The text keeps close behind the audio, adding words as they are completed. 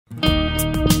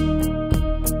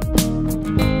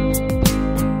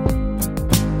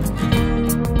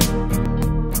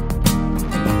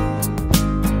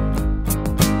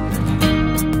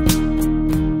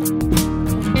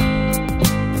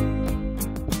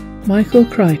Michael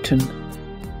Crichton,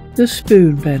 The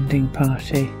Spoon Bending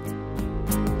Party.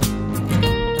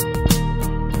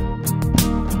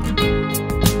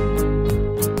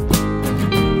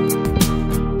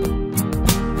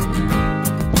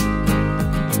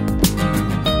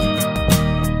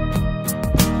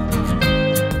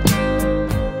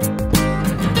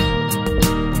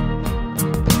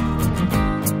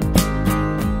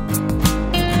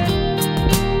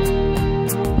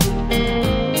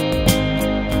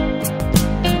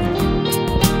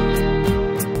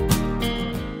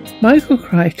 Michael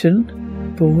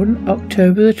Crichton, born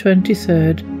October the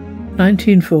 23rd,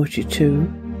 1942,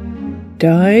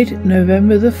 died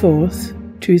November the 4th,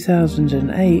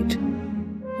 2008,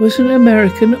 was an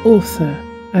American author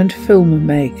and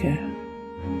filmmaker.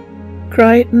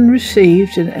 Crichton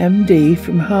received an MD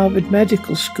from Harvard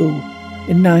Medical School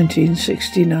in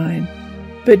 1969,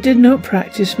 but did not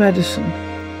practice medicine,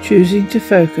 choosing to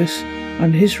focus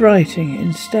on his writing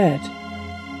instead.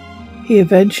 He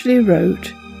eventually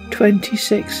wrote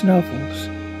 26 novels,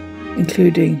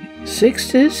 including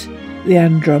 60s, The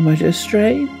Andromeda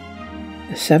Strain,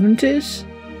 the 70s,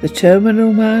 The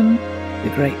Terminal Man,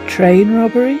 The Great Train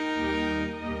Robbery,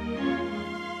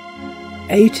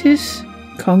 80s,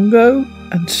 Congo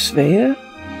and Sphere,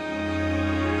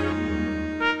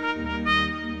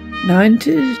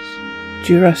 90s,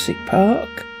 Jurassic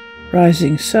Park,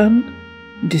 Rising Sun,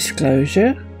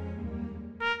 Disclosure,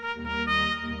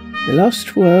 The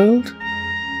Lost World,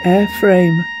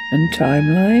 Airframe and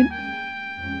Timeline.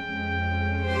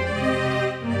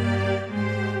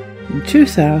 In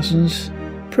 2000s,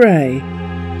 Prey,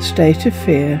 State of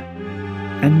Fear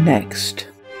and Next.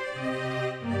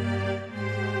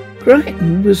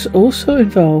 Crichton was also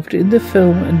involved in the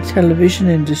film and television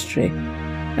industry,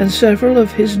 and several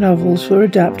of his novels were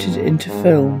adapted into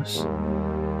films.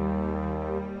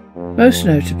 Most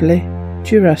notably,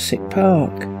 Jurassic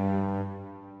Park.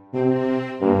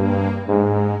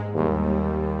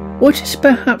 What is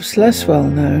perhaps less well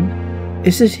known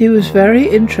is that he was very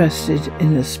interested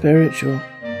in the spiritual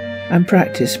and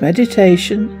practiced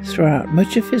meditation throughout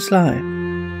much of his life.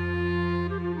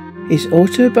 His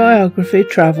autobiography,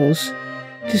 Travels,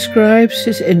 describes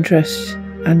his interests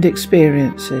and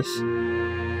experiences,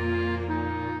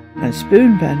 and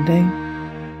spoon bending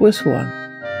was one.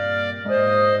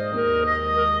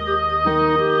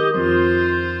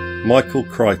 Michael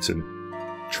Crichton,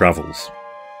 Travels.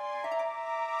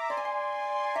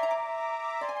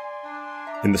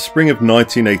 In the spring of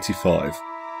 1985,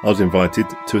 I was invited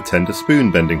to attend a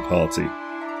spoon bending party.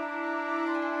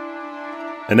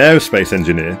 An aerospace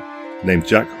engineer named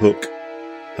Jack Hook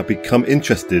had become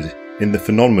interested in the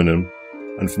phenomenon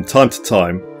and from time to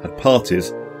time had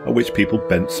parties at which people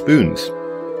bent spoons.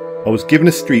 I was given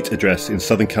a street address in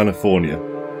Southern California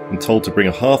and told to bring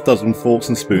a half dozen forks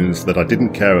and spoons that I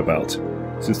didn't care about,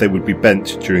 since they would be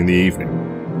bent during the evening.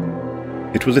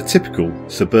 It was a typical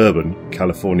suburban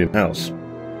Californian house.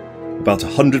 About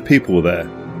 100 people were there,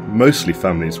 mostly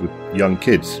families with young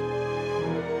kids.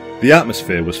 The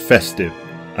atmosphere was festive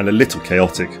and a little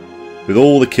chaotic, with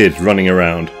all the kids running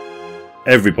around.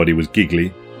 Everybody was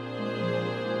giggly.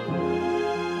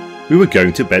 We were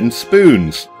going to bend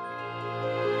spoons.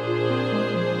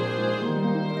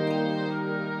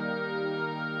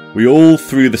 We all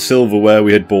threw the silverware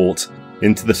we had bought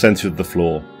into the centre of the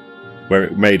floor, where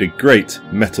it made a great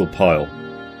metal pile.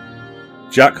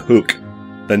 Jack Hook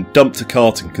then dumped a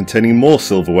carton containing more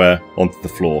silverware onto the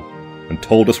floor and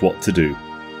told us what to do.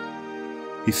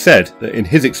 He said that in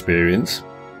his experience,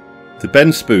 to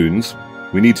bend spoons,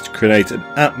 we needed to create an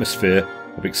atmosphere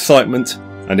of excitement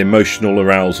and emotional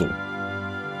arousal.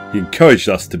 He encouraged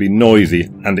us to be noisy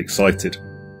and excited.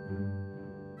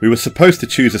 We were supposed to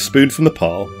choose a spoon from the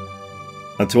pile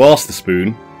and to ask the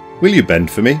spoon, "Will you bend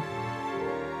for me?"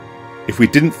 If we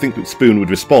didn't think the spoon would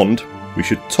respond, we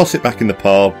should toss it back in the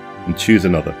pile and choose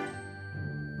another.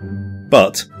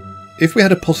 But if we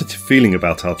had a positive feeling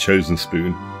about our chosen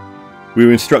spoon, we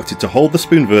were instructed to hold the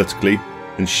spoon vertically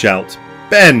and shout,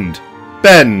 "Bend!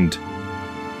 Bend!"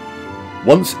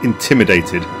 Once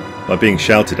intimidated by being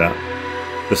shouted at,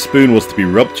 the spoon was to be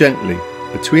rubbed gently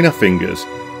between our fingers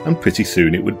and pretty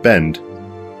soon it would bend.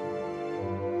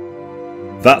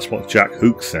 That's what Jack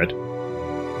Hook said.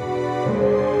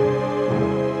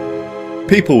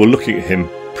 People were looking at him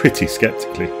pretty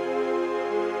sceptically.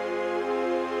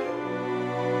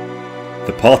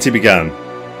 The party began,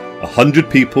 100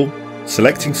 people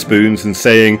selecting spoons and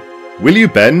saying, "Will you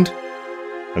bend?"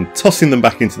 and tossing them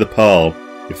back into the pile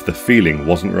if the feeling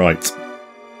wasn't right.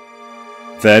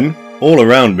 Then, all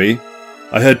around me,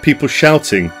 I heard people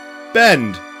shouting,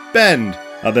 "Bend! Bend!"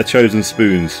 at their chosen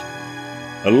spoons.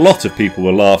 A lot of people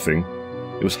were laughing.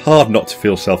 It was hard not to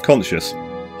feel self-conscious,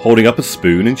 holding up a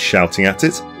spoon and shouting at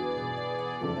it.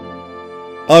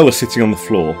 I was sitting on the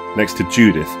floor next to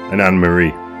Judith and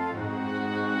Anne-Marie.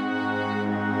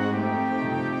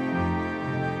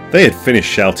 They had finished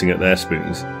shouting at their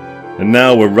spoons, and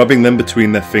now were rubbing them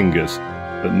between their fingers,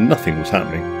 but nothing was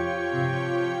happening.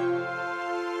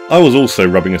 I was also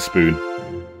rubbing a spoon,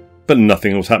 but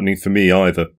nothing was happening for me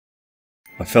either.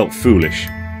 I felt foolish.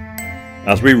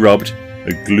 As we rubbed,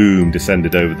 a gloom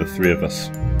descended over the three of us.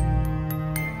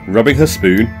 Rubbing her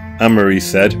spoon, Anne-Marie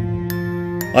said,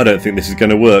 "I don't think this is going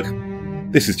to work.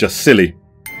 This is just silly.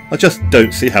 I just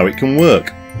don't see how it can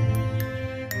work."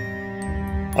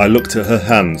 I looked at her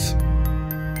hands.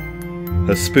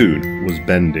 Her spoon was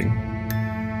bending.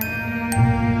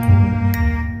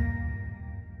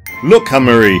 "Look,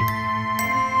 Anne-Marie!"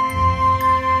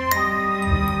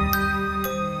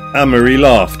 Anne-Marie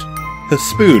laughed. Her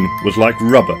spoon was like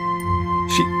rubber.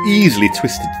 She easily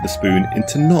twisted the spoon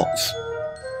into knots.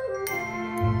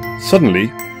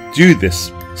 Suddenly,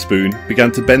 Judith's spoon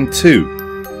began to bend too.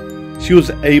 She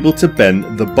was able to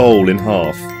bend the bowl in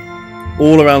half.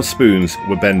 All around spoons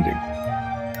were bending.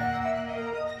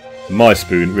 My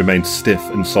spoon remained stiff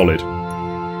and solid.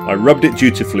 I rubbed it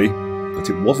dutifully, but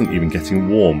it wasn't even getting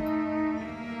warm.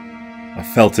 I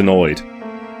felt annoyed.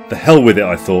 The hell with it,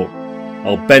 I thought.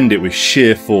 I'll bend it with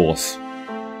sheer force.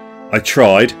 I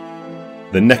tried.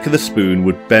 The neck of the spoon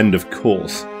would bend, of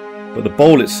course, but the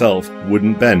bowl itself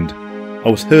wouldn't bend. I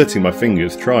was hurting my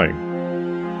fingers trying.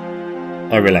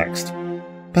 I relaxed.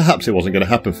 Perhaps it wasn't going to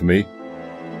happen for me.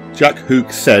 Jack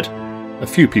Haugen said a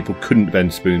few people couldn't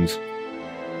bend spoons.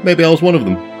 Maybe I was one of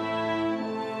them.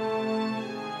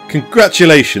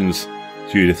 "Congratulations,"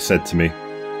 Judith said to me.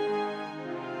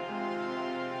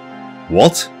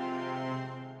 What?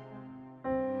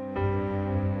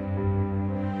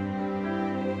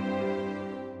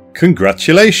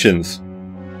 Congratulations!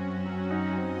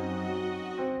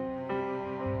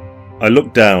 I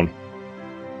looked down.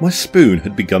 My spoon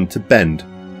had begun to bend.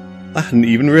 I hadn't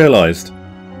even realised.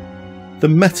 The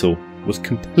metal was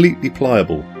completely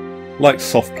pliable, like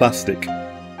soft plastic.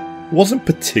 It wasn't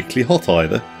particularly hot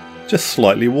either, just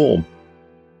slightly warm.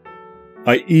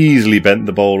 I easily bent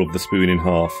the bowl of the spoon in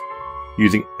half,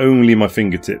 using only my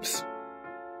fingertips.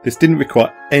 This didn't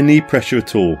require any pressure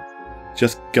at all,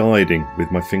 just guiding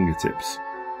with my fingertips.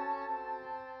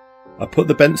 I put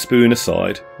the bent spoon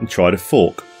aside and tried a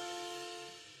fork.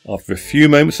 After a few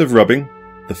moments of rubbing,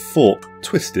 the fork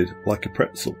twisted like a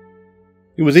pretzel.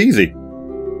 It was easy.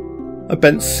 I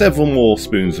bent several more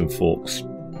spoons and forks.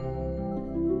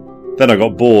 Then I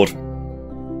got bored.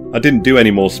 I didn't do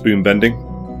any more spoon bending.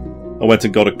 I went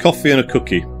and got a coffee and a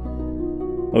cookie.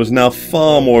 I was now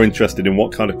far more interested in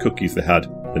what kind of cookies they had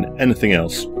than anything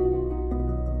else.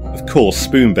 Of course,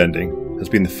 spoon bending has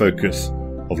been the focus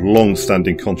of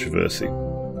long-standing controversy.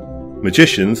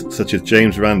 Magicians such as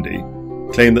James Randi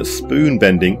claim that spoon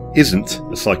bending isn't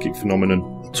a psychic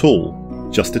phenomenon at all,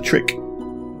 just a trick.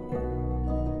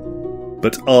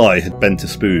 But I had bent a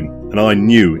spoon, and I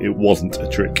knew it wasn't a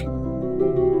trick.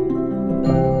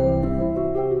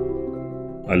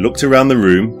 I looked around the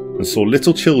room and saw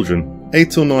little children,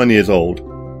 8 or 9 years old,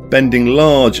 bending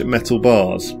large metal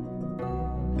bars.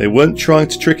 They weren't trying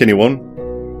to trick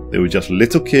anyone, they were just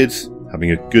little kids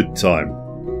having a good time.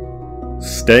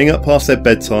 Staying up past their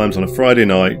bedtimes on a Friday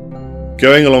night,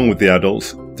 going along with the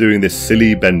adults, doing this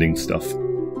silly bending stuff.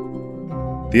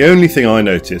 The only thing I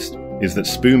noticed is that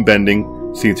spoon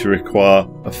bending seemed to require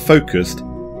a focused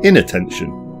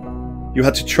inattention. You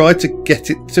had to try to get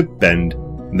it to bend,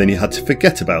 and then you had to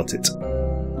forget about it.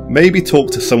 Maybe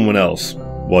talk to someone else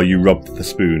while you rubbed the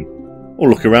spoon, or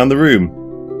look around the room.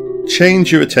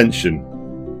 Change your attention.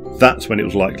 That's when it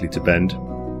was likely to bend.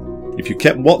 If you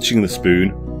kept watching the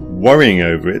spoon, worrying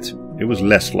over it, it was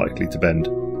less likely to bend.